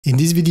In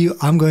this video,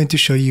 I'm going to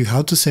show you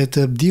how to set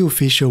up the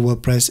official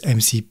WordPress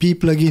MCP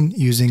plugin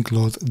using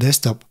Claude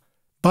Desktop.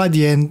 By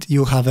the end,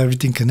 you'll have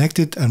everything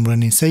connected and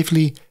running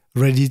safely,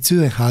 ready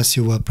to enhance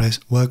your WordPress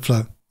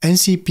workflow.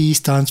 MCP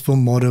stands for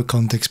Model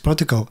Context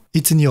Protocol.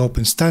 It's a new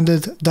open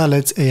standard that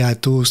lets AI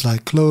tools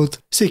like Claude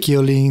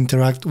securely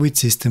interact with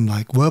systems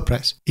like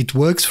WordPress. It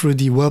works through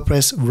the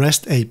WordPress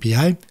REST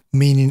API,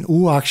 meaning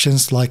all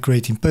actions like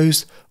creating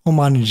posts or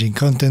managing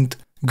content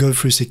go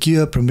through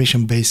secure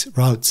permission-based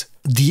routes.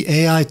 The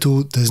AI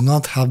tool does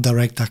not have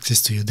direct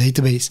access to your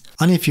database.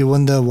 And if you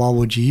wonder why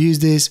would you use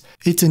this,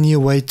 it's a new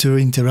way to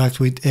interact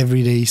with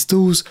everyday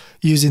tools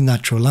using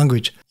natural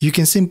language. You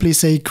can simply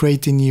say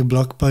create a new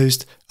blog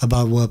post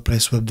about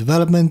WordPress web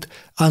development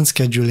and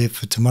schedule it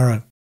for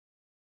tomorrow.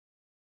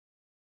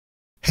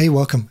 Hey,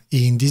 welcome.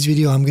 In this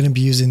video, I'm going to be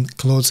using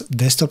Claude's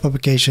desktop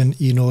application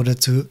in order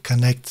to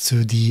connect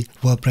to the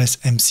WordPress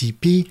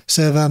MCP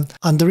server.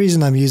 And the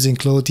reason I'm using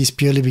Claude is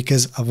purely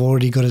because I've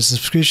already got a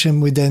subscription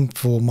with them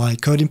for my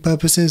coding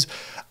purposes.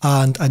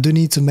 And I do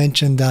need to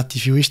mention that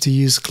if you wish to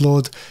use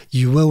Claude,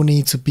 you will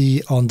need to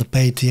be on the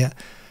paid tier.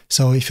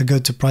 So if you go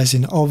to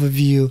pricing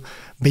overview,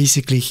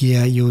 basically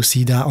here you'll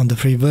see that on the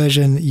free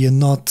version, you're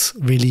not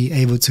really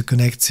able to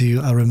connect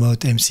to a remote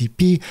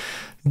MCP,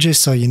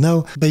 just so you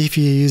know. But if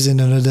you're using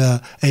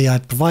another AI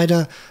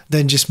provider,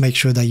 then just make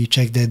sure that you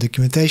check their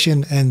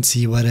documentation and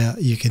see whether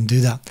you can do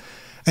that.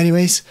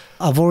 Anyways,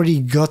 I've already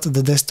got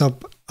the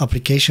desktop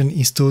application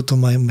installed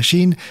on my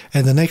machine,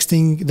 and the next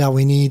thing that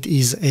we need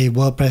is a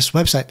WordPress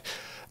website.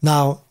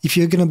 Now, if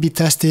you're going to be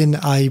testing,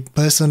 I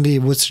personally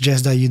would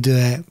suggest that you do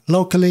it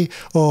locally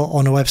or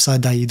on a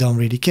website that you don't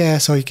really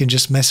care, so you can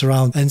just mess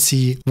around and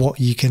see what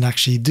you can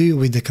actually do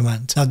with the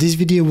command. Now, this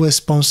video was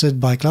sponsored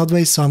by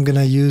Cloudways, so I'm going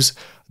to use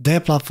their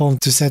platform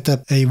to set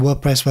up a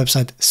WordPress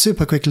website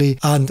super quickly,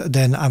 and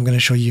then I'm going to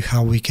show you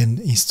how we can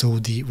install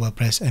the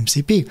WordPress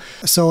MCP.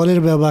 So a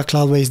little bit about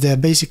Cloudways. They're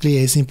basically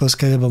a simple,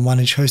 scalable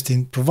managed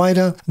hosting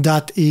provider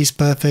that is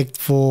perfect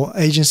for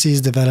agencies,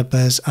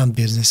 developers, and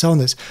business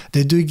owners.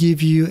 They do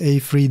give you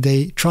a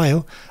 3-day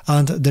trial,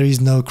 and there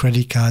is no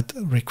credit card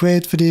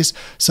required for this,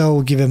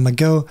 so give them a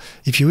go.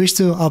 If you wish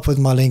to, I'll put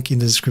my link in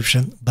the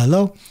description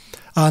below.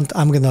 And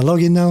I'm going to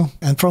log in now,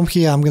 and from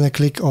here I'm going to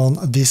click on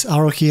this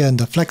arrow here and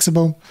the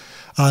flexible,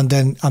 and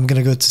then I'm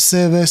going to go to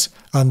servers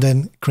and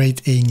then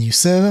create a new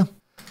server.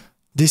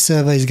 This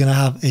server is going to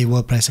have a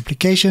WordPress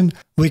application.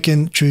 We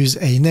can choose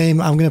a name.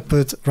 I'm going to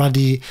put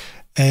Raddy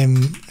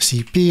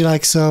MCP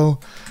like so.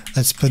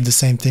 Let's put the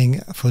same thing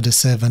for the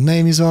server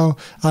name as well.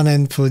 And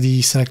then for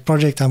the select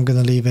project, I'm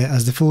going to leave it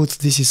as default.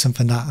 This is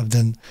something that I've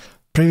done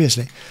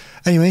previously.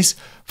 Anyways,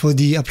 for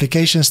the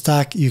application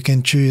stack, you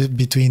can choose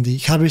between the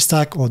hybrid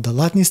stack or the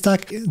Lightning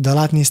stack. The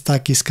Lightning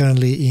stack is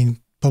currently in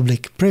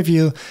public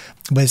preview,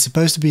 but it's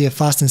supposed to be a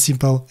fast and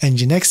simple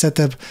Nginx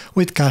setup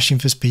with caching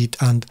for speed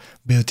and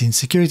built-in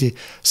security.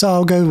 So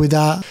I'll go with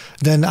that.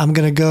 Then I'm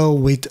going to go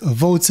with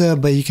Voter,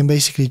 but you can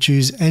basically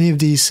choose any of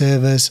these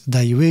servers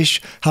that you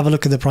wish. Have a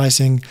look at the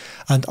pricing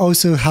and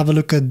also have a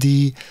look at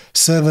the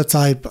server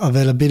type,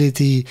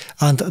 availability,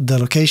 and the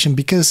location,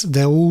 because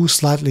they're all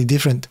slightly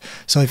different.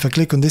 So if I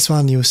click on this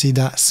one, you'll see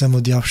that some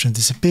of the options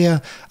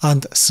disappear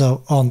and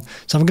so on.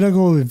 So I'm going to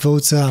go with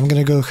Voter. I'm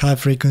going to go high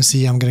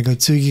frequency. I'm going to go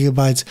 2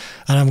 GB.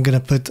 And I'm going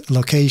to put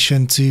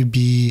location to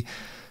be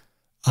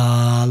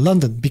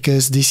London,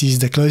 because this is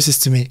the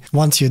closest to me.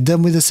 Once you're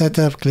done with the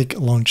setup, click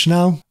launch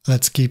now.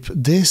 Let's keep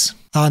this.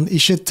 And it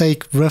should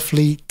take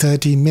roughly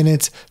 30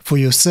 minutes for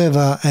your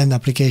server and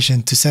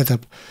application to set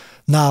up.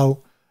 Now,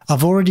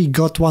 I've already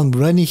got one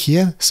running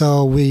here,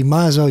 so we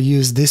might as well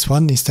use this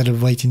one instead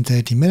of waiting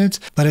 30 minutes.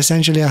 But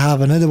essentially I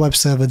have another web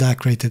server that I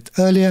created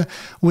earlier,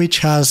 which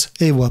has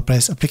a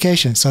WordPress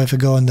application. So if I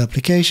go on the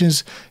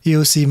applications,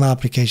 you'll see my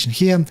application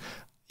here.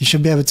 You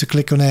should be able to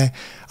click on it,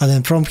 and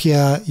then from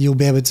here you'll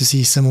be able to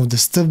see some of the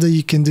stuff that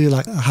you can do,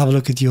 like have a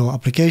look at your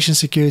application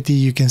security.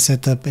 You can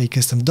set up a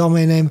custom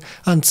domain name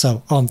and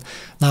so on.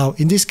 Now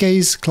in this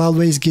case,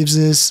 Cloudways gives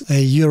us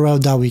a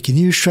URL that we can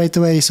use straight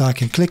away, so I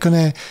can click on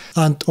it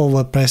and our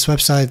WordPress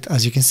website,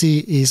 as you can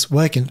see, is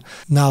working.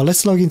 Now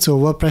let's log into a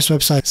WordPress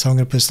website. So I'm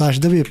going to put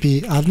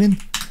 /wp admin,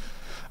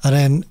 and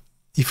then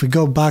if we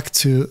go back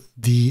to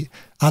the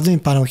admin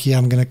panel here,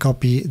 I'm going to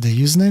copy the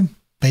username,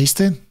 paste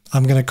it.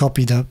 I'm going to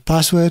copy the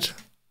password,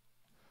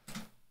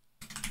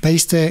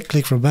 paste it,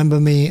 click remember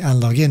me,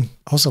 and log in.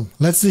 Awesome.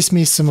 Let's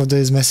dismiss some of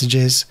those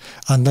messages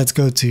and let's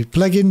go to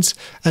plugins.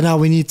 And now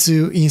we need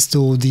to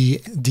install the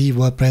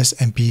WordPress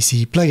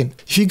MPC plugin.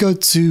 If you go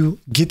to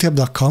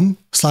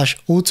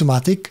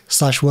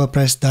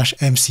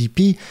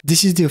github.com/automatic/WordPress-MCP,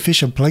 this is the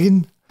official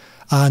plugin,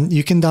 and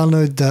you can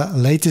download the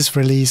latest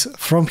release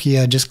from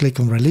here. Just click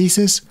on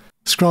releases.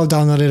 Scroll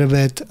down a little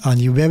bit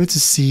and you'll be able to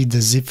see the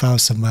zip file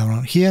somewhere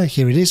around here.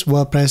 Here it is,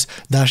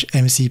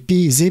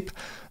 WordPress-MCP zip.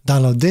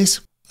 Download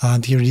this,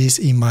 and here it is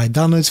in my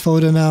downloads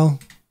folder now.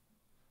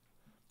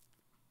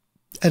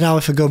 And now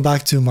if I go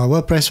back to my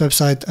WordPress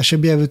website, I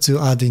should be able to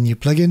add a new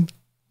plugin,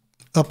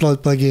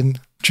 upload plugin,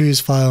 choose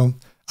file,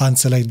 and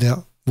select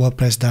the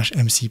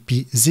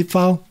WordPress-MCP zip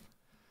file.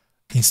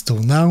 Install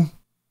now.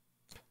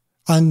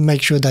 and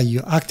make sure that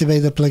you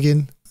activate the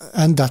plugin.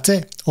 And that's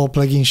it. All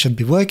plugins should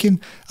be working.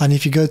 And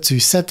if you go to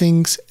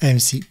settings,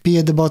 MCP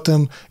at the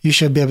bottom, you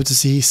should be able to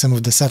see some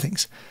of the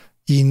settings.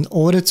 In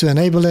order to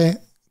enable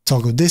it,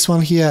 toggle this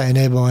one here,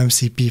 enable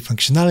MCP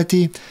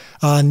functionality,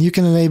 and you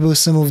can enable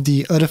some of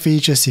the other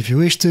features if you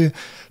wish to.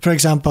 For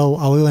example,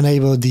 I will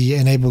enable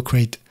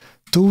create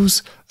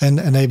tools and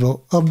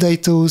enable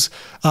update tools,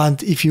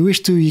 and if you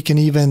wish to, you can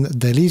even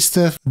delete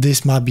stuff.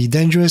 This might be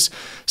dangerous,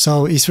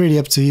 so it's really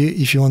up to you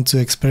if you want to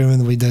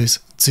experiment with those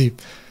too.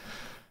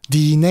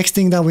 The next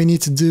thing that we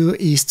need to do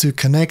is to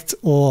connect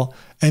our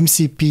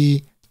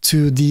MCP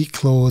to the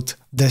Claude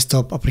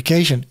desktop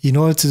application. In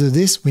order to do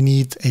this, we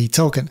need a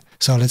token.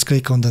 So let's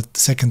click on the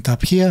second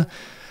tab here,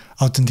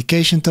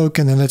 authentication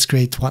token, and let's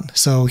create one.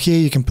 So here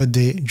you can put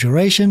the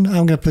duration.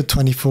 I'm going to put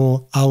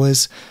 24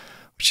 hours,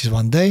 which is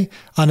 1 day,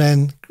 and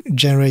then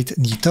generate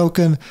new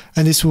token.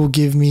 And this will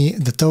give me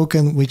the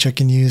token which I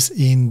can use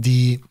in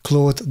the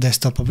Claude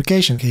desktop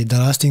application. Okay, the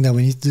last thing that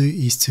we need to do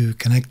is to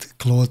connect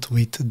Claude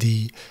with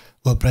the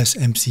WordPress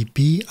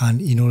MCP,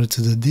 and in order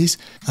to do this,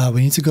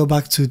 we need to go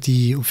back to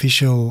the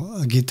official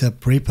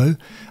GitHub repo,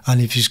 and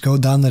if you scroll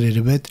down a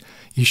little bit,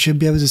 you should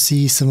be able to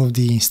see some of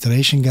the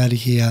installation guide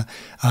here,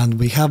 and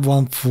we have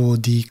one for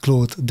the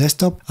Claude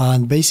desktop,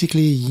 and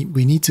basically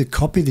we need to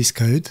copy this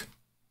code,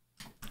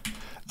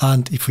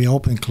 and if we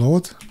open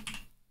Claude,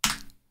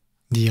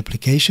 the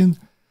application,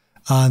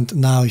 and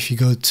now if you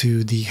go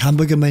to the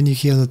hamburger menu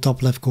here in the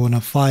top left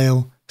corner,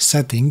 file,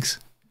 settings,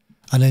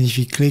 and then if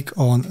you click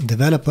on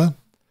developer,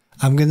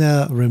 I'm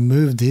gonna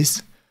remove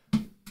this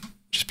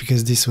just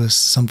because this was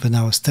something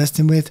I was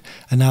testing with,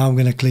 and now I'm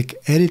gonna click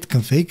edit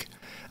config,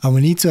 and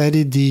we need to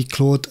edit the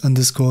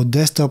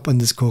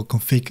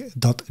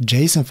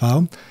Claude_desktop_config.json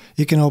file.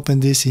 You can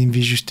open this in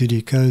Visual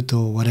Studio Code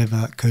or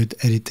whatever code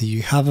editor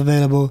you have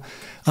available,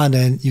 and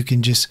then you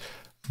can just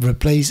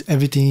replace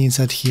everything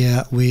inside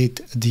here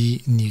with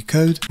the new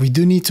code. We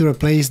do need to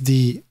replace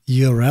the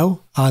URL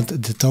and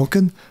the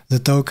token. The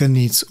token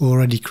is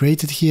already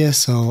created here,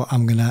 so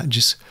I'm gonna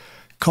just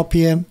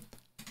copy it.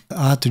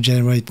 I had to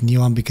generate a new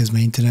one because my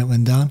internet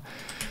went down,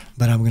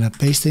 but I'm gonna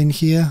paste it in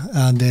here,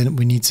 and then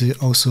we need to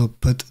also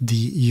put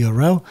the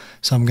URL.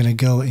 So I'm gonna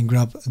go and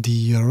grab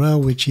the URL,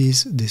 which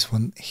is this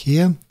one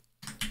here.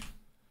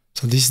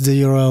 So this is the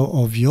URL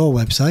of your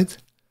website.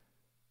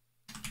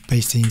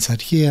 Paste it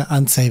inside here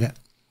and save it.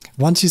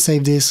 Once you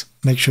save this,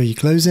 make sure you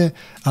close it,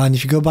 and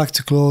if you go back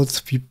to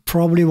Claude, you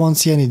probably won't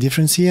see any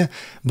difference here,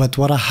 but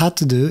what I had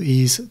to do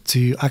is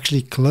to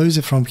actually close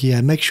it from here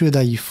and make sure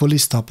that you fully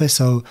stop it.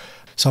 So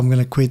I'm going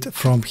to quit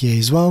from here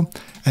as well.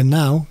 And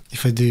now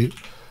if I do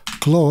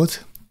Claude,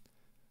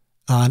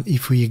 and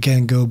if we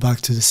again go back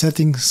to the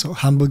settings, so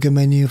hamburger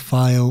menu,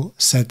 file,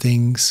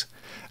 settings,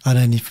 and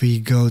then if we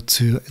go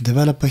to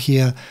developer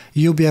here,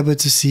 you'll be able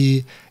to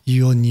see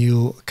your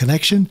new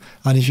connection.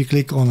 And if you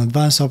click on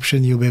advanced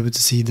option, you'll be able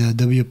to see the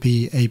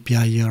WP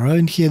API URL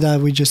in here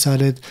that we just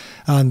added,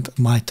 and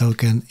my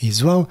token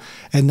as well.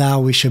 And now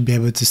we should be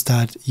able to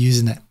start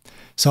using it.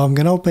 So I'm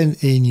going to open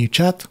a new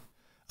chat,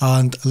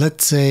 and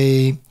let's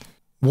say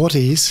what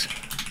is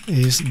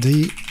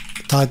the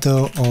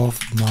title of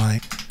my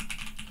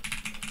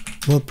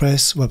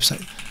WordPress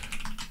website.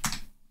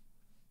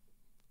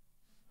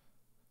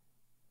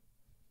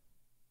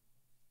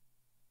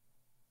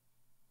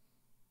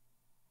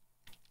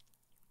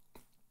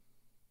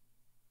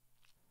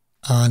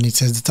 And it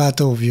says the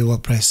title of your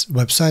WordPress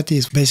website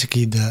is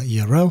basically the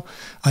URL.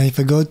 And if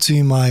I go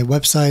to my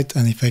website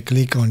and if I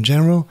click on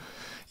general,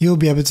 you'll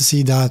be able to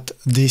see that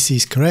this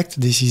is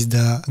correct. This is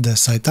the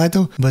site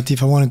title. But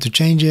if I wanted to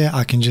change it,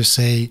 I can just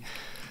say,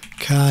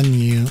 can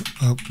you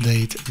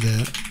update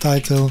the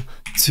title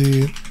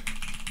to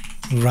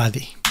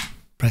Raddy?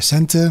 Press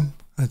enter.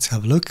 Let's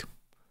have a look.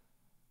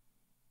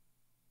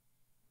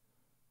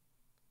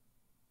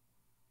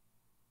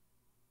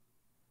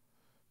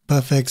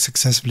 Perfect,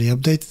 successfully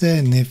updated it.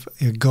 And if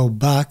you go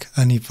back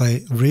and if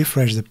I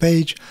refresh the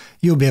page,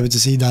 you'll be able to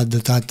see that the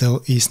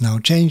title is now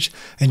changed.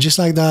 And just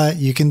like that,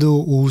 you can do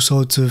all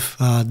sorts of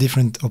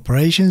different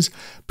operations.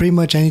 Pretty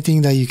much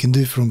anything that you can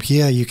do from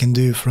here, you can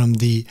do from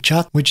the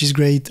chat, which is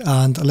great.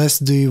 And let's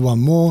do one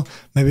more.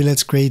 Maybe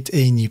let's create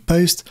a new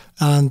post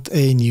and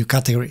a new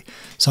category.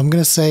 So I'm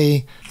going to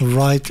say,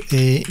 write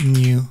a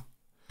new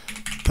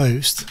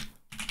post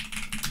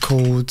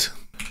called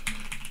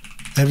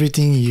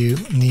everything you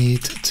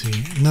need to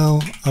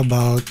know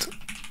about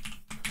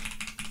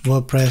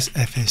WordPress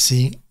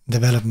FSC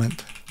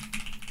development,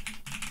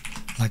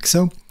 like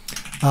so,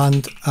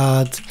 and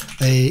add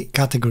a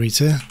category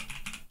to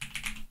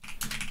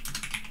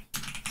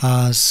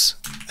as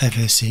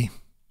FSC.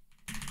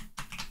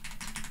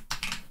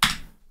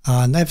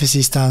 And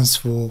FSC stands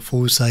for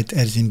full site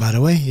editing, by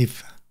the way,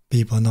 if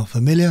people are not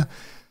familiar.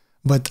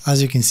 But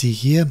as you can see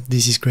here,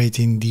 this is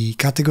creating the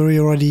category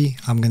already.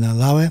 I'm going to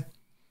allow it.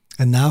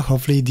 And now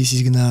hopefully this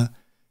is gonna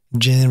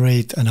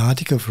generate an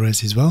article for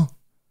us as well.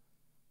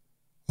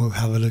 We'll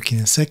have a look in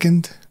a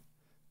second.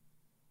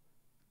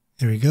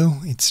 Here we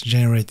go, it's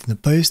generating the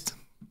post.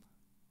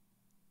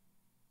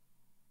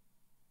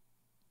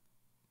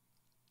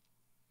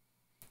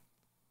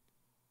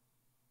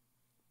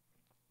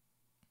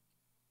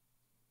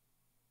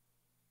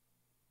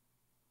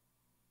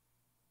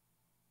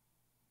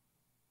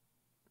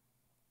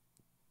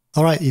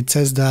 Alright, it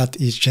says that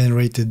it's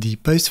generated the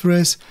post for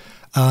us,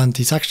 and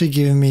it's actually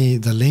giving me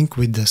the link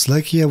with the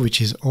slug here, which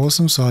is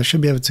awesome. So I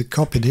should be able to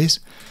copy this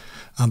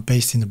and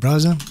paste in the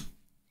browser.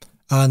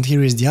 And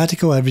here is the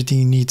article, everything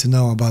you need to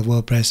know about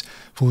WordPress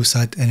full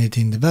site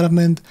editing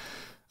development.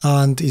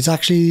 And it's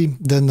actually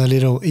done a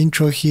little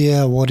intro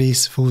here. What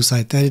is full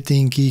site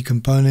editing, key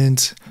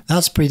components?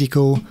 That's pretty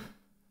cool.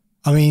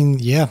 I mean,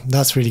 yeah,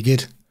 that's really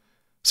good.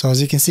 So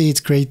as you can see, it's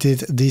created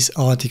this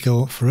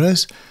article for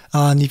us.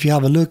 And if you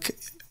have a look,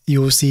 you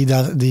will see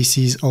that this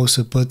is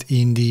also put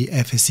in the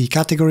FSC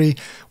category,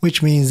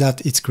 which means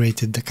that it's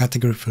created the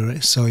category for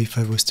us. So if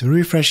I was to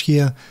refresh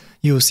here,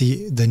 you will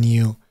see the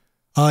new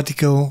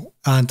article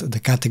and the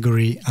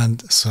category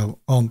and so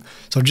on.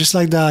 So just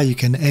like that, you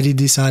can edit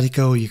this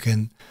article, you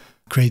can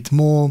create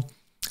more,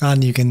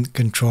 and you can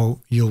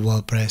control your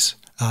WordPress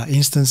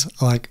instance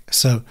like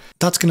so.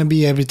 That's going to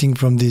be everything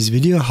from this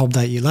video. I hope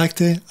that you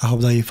liked it. I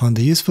hope that you found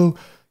it useful.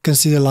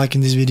 Consider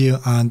liking this video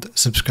and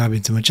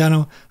subscribing to my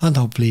channel, and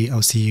hopefully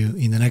I'll see you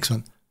in the next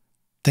one.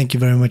 Thank you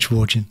very much for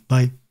watching.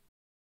 Bye.